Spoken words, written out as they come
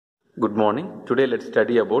Good morning. Today let's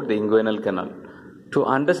study about the inguinal canal. To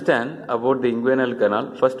understand about the inguinal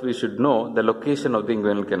canal, first we should know the location of the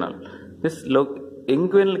inguinal canal. This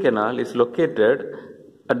inguinal canal is located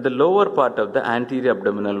at the lower part of the anterior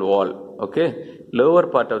abdominal wall. Okay, lower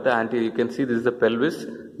part of the anterior. You can see this is the pelvis. This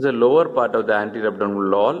is the lower part of the anterior abdominal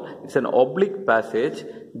wall. It's an oblique passage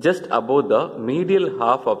just above the medial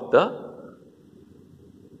half of the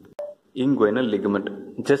inguinal ligament,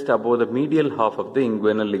 just above the medial half of the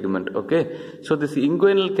inguinal ligament. Okay, so this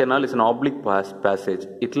inguinal canal is an oblique passage.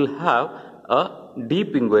 It will have a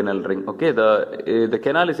deep inguinal ring. Okay, the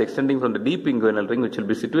canal is extending from the deep inguinal ring, which will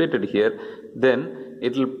be situated here. Then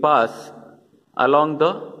it will pass along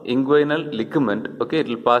the inguinal ligament. Okay, it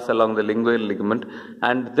will pass along the inguinal ligament,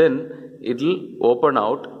 and then it will open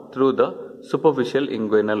out through the superficial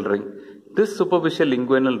inguinal ring. This superficial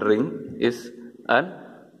inguinal ring is an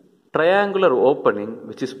triangular opening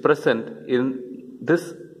which is present in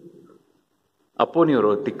this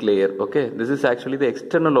aponeurotic layer. Okay, this is actually the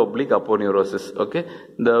external oblique aponeurosis. Okay,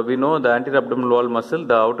 we know the anterior abdominal wall muscle,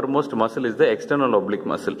 the outermost muscle is the external oblique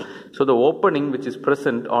muscle. So the opening which is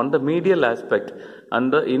present on the medial aspect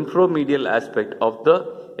and the infromedial aspect of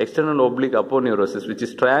the external oblique aponeurosis, which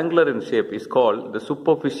is triangular in shape, is called the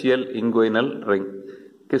superficial inguinal ring.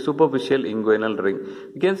 Okay, superficial inguinal ring.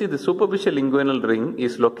 You can see the superficial inguinal ring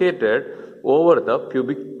is located over the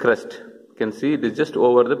pubic crest. You can see it is just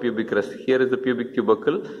over the pubic crest. Here is the pubic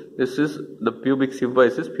tubercle. This is the pubic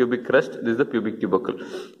symphysis, pubic crest. This is the pubic tubercle.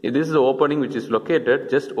 This is the opening which is located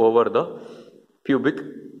just over the pubic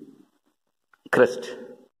crest.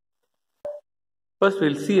 First, we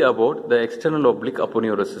will see about the external oblique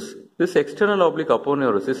aponeurosis. This external oblique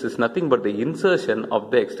aponeurosis is nothing but the insertion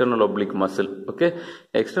of the external oblique muscle. Okay,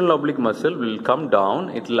 external oblique muscle will come down.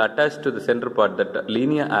 It will attach to the center part, that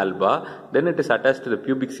linea alba. Then it is attached to the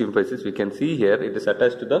pubic symphysis. We can see here it is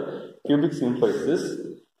attached to the pubic symphysis,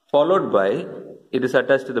 followed by it is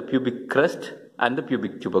attached to the pubic crest and the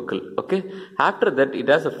pubic tubercle. Okay, after that it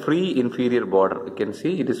has a free inferior border. You can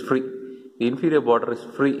see it is free. The inferior border is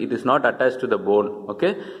free, it is not attached to the bone.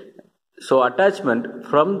 Okay, so attachment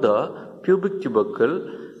from the pubic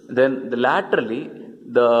tubercle, then laterally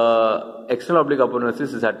the external oblique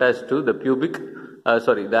aponeurosis is attached to the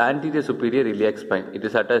the anterior superior iliac spine. It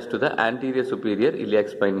is attached to the anterior superior iliac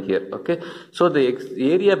spine here. Okay, so the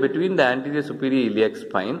area between the anterior superior iliac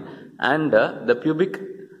spine and the pubic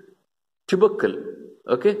tubercle,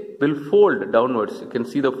 okay, will fold downwards. You can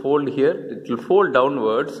see the fold here. It will fold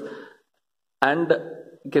downwards. And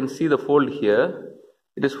you can see the fold here,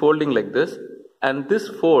 it is folding like this, and this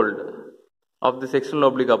fold of this external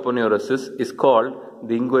oblique aponeurosis is called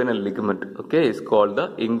the inguinal ligament. Okay, it's called the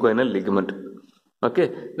inguinal ligament.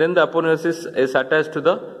 Okay, then the aponeurosis is attached to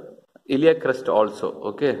the iliac crest also.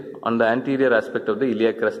 Okay, on the anterior aspect of the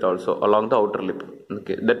iliac crest also, along the outer lip.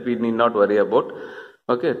 Okay, that we need not worry about.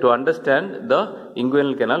 Okay, to understand the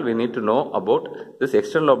inguinal canal, we need to know about this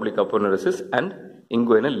external oblique aponeurosis and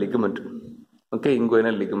inguinal ligament. Okay,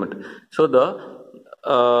 inguinal ligament. So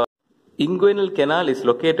the inguinal canal is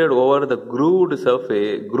located over the grooved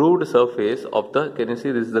surface of the, can you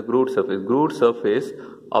see this is the grooved surface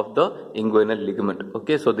of the inguinal ligament.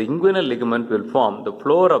 Okay, so the inguinal ligament will form the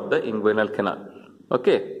floor of the inguinal canal.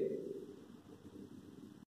 Okay,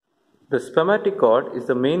 the spermatic cord is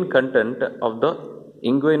the main content of the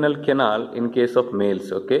inguinal canal in case of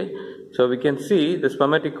males. Okay, so we can see the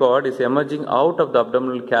spermatic cord is emerging out of the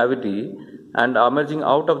abdominal cavity and emerging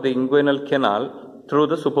out of the inguinal canal through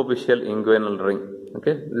the superficial inguinal ring.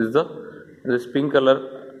 Okay, this pink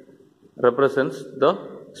color represents the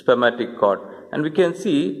spermatic cord, and we can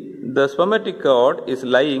see the spermatic cord is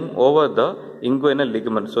lying over the inguinal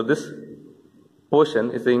ligament. So this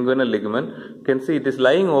portion is the inguinal ligament. You can see it is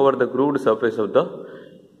lying over the grooved surface of the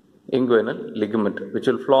inguinal ligament, which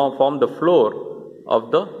will form the floor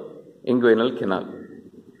of the inguinal canal.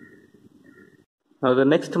 Now the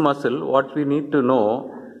next muscle, what we need to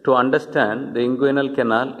know to understand the inguinal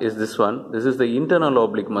canal is this one. This is the internal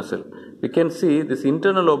oblique muscle. We can see this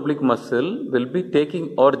internal oblique muscle will be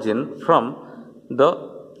taking origin from the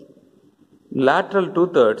lateral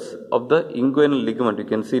 2/3 of the inguinal ligament. You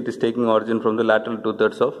can see it is taking origin from the lateral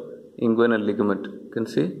 2/3 of inguinal ligament. You can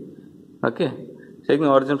see, okay, taking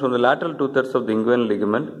origin from the lateral 2/3 of the inguinal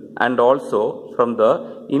ligament, and also from the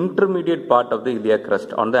intermediate part of the iliac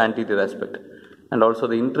crest on the anterior aspect, and also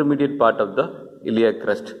the intermediate part of the iliac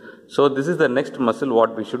crest. So this is the next muscle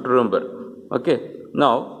what we should remember. Okay,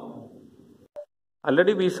 now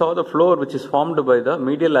already we saw the floor which is formed by the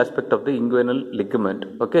medial aspect of the inguinal ligament.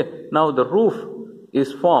 Okay, now the roof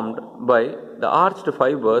is formed by the arched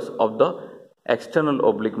fibers of the external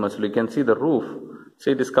oblique muscle. You can see the roof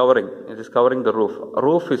See, it is covering the roof.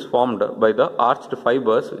 Roof is formed by the arched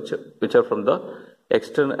fibers which are from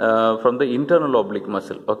the internal oblique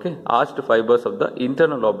muscle. Okay, arched fibers of the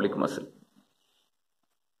internal oblique muscle.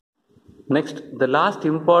 Next, the last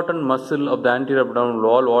important muscle of the anterior abdominal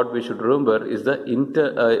wall, what we should remember, is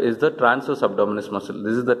the transverse abdominis muscle.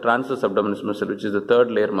 This is the transverse abdominis muscle, which is the third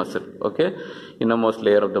layer muscle. Okay, innermost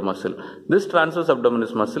layer of the muscle. This transverse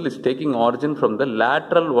abdominis muscle is taking origin from the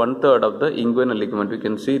lateral 1/3 of the inguinal ligament. We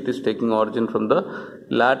can see it is taking origin from the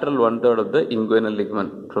lateral 1/3 of the inguinal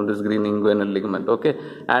ligament, from this green inguinal ligament. Okay,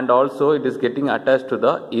 and also it is getting attached to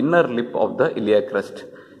the inner lip of the iliac crest.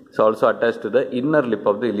 It's also attached to the inner lip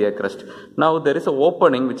of the iliac crest. Now there is an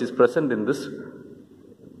opening which is present in this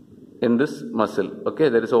muscle. Okay,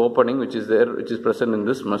 there is an opening which is present in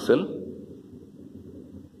this muscle,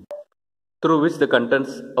 through which the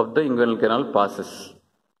contents of the inguinal canal passes.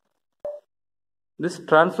 This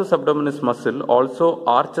transverse abdominis muscle also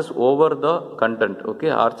arches over the content. Okay,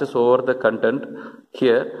 arches over the content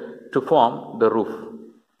here to form the roof.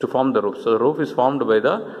 So the roof is formed by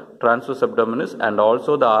the transverse abdominis and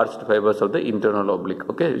also the arched fibers of the internal oblique.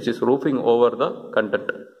 Okay, which is roofing over the content.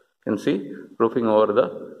 You can see roofing over the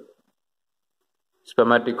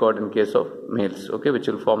spermatic cord in case of males. Okay, which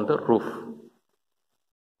will form the roof.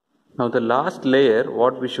 Now the last layer,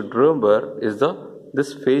 what we should remember, is this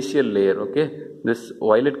facial layer. Okay, this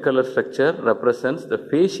violet color structure represents the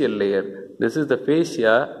facial layer. This is the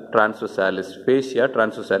fascia transversalis.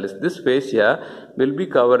 This fascia will be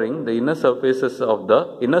covering the inner surface of the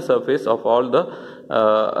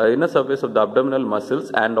abdominal muscles,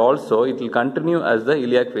 and also it will continue as the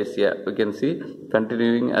iliac fascia. We can see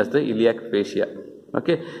continuing as the iliac fascia.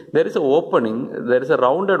 Okay, there is a opening. There is a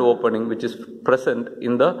rounded opening which is present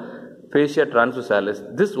in the fascia transversalis.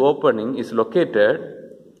 This opening is located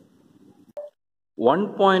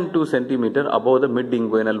 1.2 centimeter above the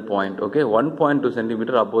mid-inguinal point. Okay, 1.2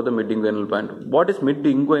 centimeter above the mid-inguinal point. What is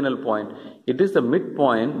mid-inguinal point? It is the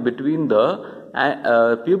midpoint between the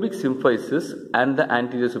pubic symphysis and the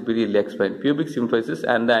anterior superior iliac spine. Pubic symphysis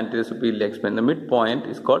and the anterior superior iliac spine. The midpoint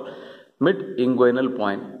is called mid-inguinal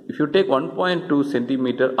point. If you take 1.2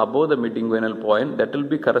 centimeter above the mid-inguinal point, that will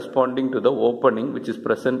be corresponding to the opening which is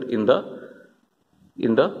present in the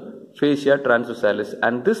fascia transversalis,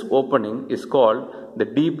 and this opening is called the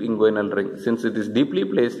deep inguinal ring. Since it is deeply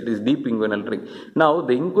placed, it is deep inguinal ring. Now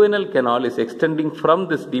the inguinal canal is extending from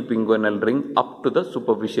this deep inguinal ring up to the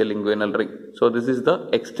superficial inguinal ring. So this is the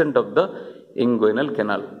extent of the inguinal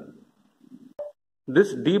canal. This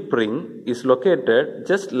deep ring is located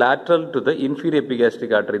just lateral to the inferior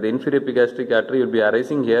epigastric artery. The inferior epigastric artery will be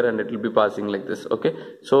arising here and it will be passing like this. Okay,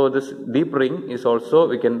 so this deep ring is also,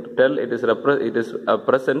 we can tell it is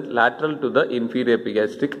present lateral to the inferior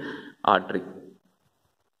epigastric artery.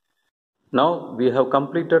 Now we have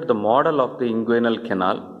completed the model of the inguinal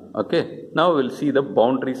canal. Okay, now we will see the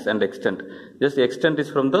boundaries and extent. Just the extent is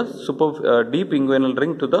from the deep inguinal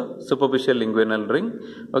ring to the superficial inguinal ring.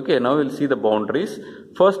 Okay, now we will see the boundaries.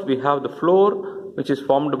 First we have the floor, which is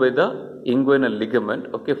formed by the inguinal ligament.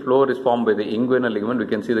 Okay, floor is formed by the inguinal ligament. We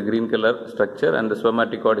can see the green color structure and the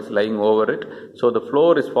spermatic cord is lying over it. So the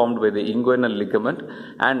floor is formed by the inguinal ligament,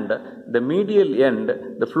 and the medial end,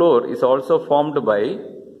 the floor is also formed by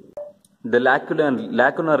the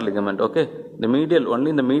lacunar ligament. Okay, only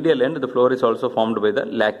in the medial end the floor is also formed by the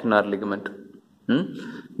lacunar ligament.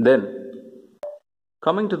 Then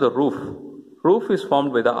coming to the roof is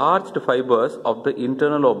formed by the arched fibers of the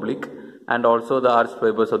internal oblique and also the arched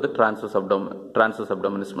fibers of the transverse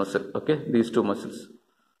abdominis muscle. Okay, these two muscles.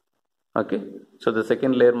 Okay, so the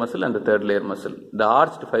second layer muscle and the third layer muscle, the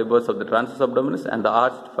arched fibers of the transverse abdominis and the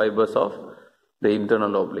arched fibers of the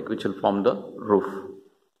internal oblique, which will form the roof.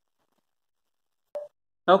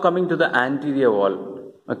 Now coming to the anterior wall.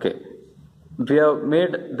 Okay, we have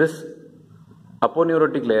made this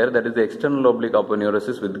aponeurotic layer, that is the external oblique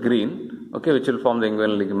aponeurosis with green. Okay, which will form the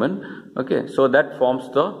inguinal ligament. Okay, so that forms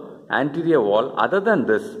the anterior wall. Other than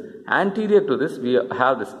this, anterior to this we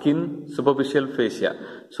have the skin superficial fascia.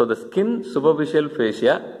 So the skin superficial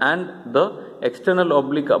fascia and the external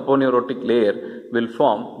oblique aponeurotic layer will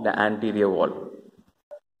form the anterior wall.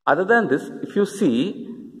 Other than this, if you see,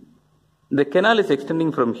 the canal is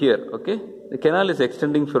extending from here. Okay, the canal is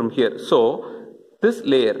extending from here. So this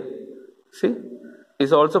layer, see,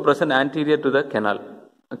 is also present anterior to the canal.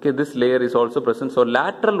 Okay, this layer is also present. So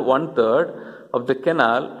lateral 1/3 of the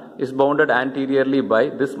canal is bounded anteriorly by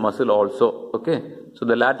this muscle also. Okay, so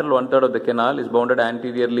the lateral 1/3 of the canal is bounded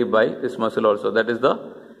anteriorly by this muscle also. That is the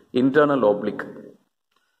internal oblique.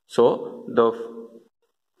 So the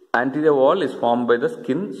anterior wall is formed by the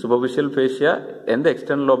skin superficial fascia and the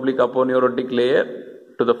external oblique aponeurotic layer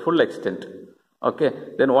to the full extent. Okay,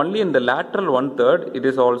 then only in the lateral 1/3 it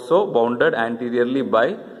is also bounded anteriorly by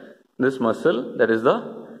this muscle, that is the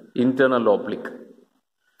internal oblique.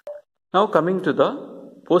 Now coming to the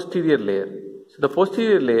posterior layer. So the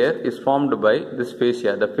posterior layer is formed by this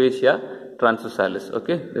fascia, the fascia transversalis.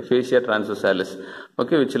 Okay, the fascia transversalis.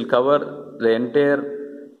 Okay, which will cover the entire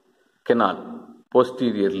canal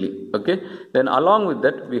posteriorly. Okay, then along with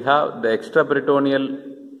that we have the extraperitoneal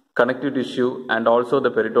connective tissue and also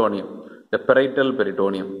the peritoneum, the parietal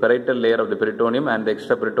layer of the peritoneum and the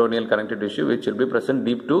extraperitoneal connective tissue, which will be present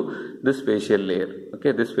deep to this facial layer.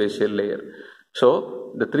 Okay, this facial layer. So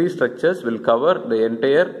the three structures will cover the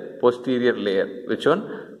entire posterior layer. Which one?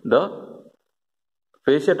 The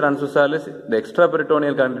fascia transversalis, the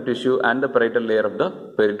extraperitoneal connective tissue and the parietal layer of the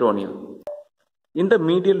peritoneum. In the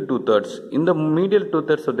medial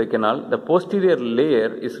 2/3 of the canal, the posterior layer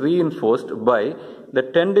is reinforced by the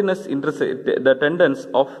tendons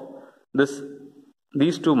of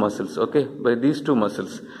these two muscles. Okay, by these two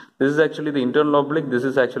muscles. This is actually the internal oblique, this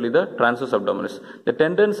is actually the transverse abdominis. The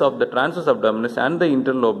tendons of the transverse abdominis and the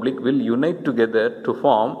internal oblique will unite together to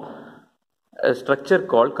form a structure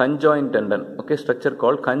called conjoint tendon. Okay, structure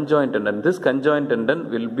called conjoint tendon. This conjoint tendon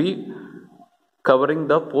will be covering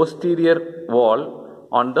the posterior wall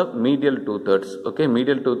on the medial 2/3. Okay,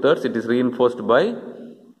 medial 2/3 it is reinforced by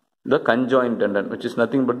the conjoint tendon, which is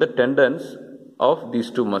nothing but the tendons of these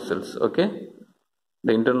two muscles. Okay,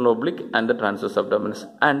 the internal oblique and the transverse abdominis.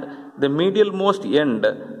 And the medialmost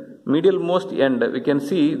end we can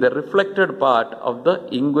see the reflected part of the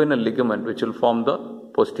inguinal ligament, which will form the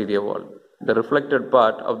posterior wall. The reflected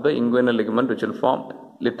part of the inguinal ligament, which will form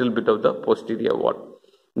little bit of the posterior wall,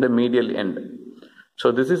 the medial end. So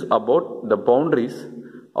this is about the boundaries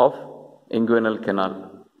of inguinal canal.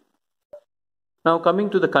 Now coming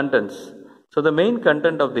to the contents. So the main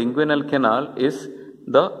content of the inguinal canal is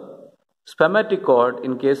the spermatic cord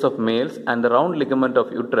in case of males and the round ligament of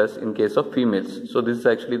uterus in case of females. So this is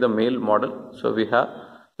actually the male model. So we have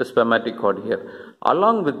the spermatic cord here.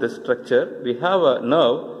 Along with this structure, we have a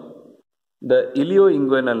nerve, the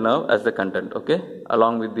ilioinguinal nerve as the content. Okay,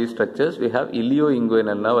 along with these structures, we have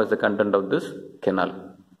ilioinguinal nerve as the content of this canal.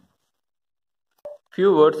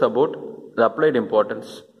 Few words about the applied importance.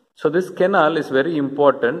 So this canal is very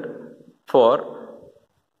important for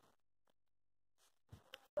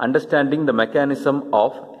understanding the mechanism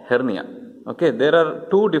of hernia. Okay, there are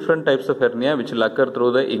two different types of hernia which will occur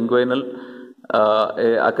through the inguinal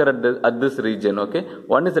at this region. Okay,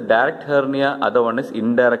 one is a direct hernia, other one is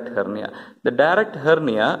indirect hernia. The direct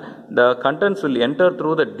hernia, the contents will enter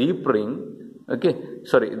through the deep ring. Okay,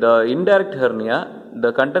 sorry, the indirect hernia,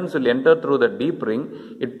 the contents will enter through the deep ring.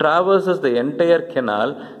 It traverses the entire canal,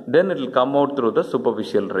 then it will come out through the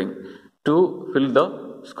superficial ring to fill the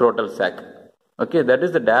scrotal sac. Okay, that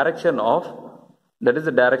is the direction of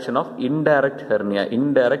indirect hernia,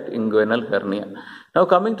 indirect inguinal hernia. Now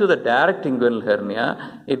coming to the direct inguinal hernia,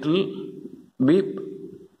 it will be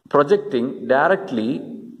projecting directly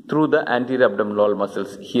through the anterior abdominal wall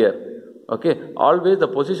muscles here. Okay, always the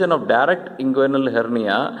position of direct inguinal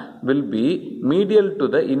hernia will be medial to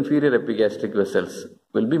the inferior epigastric vessels.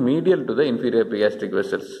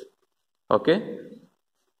 Okay.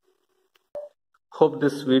 Hope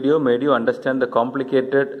this video made you understand the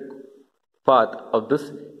complicated path of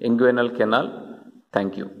this inguinal canal.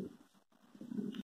 Thank you.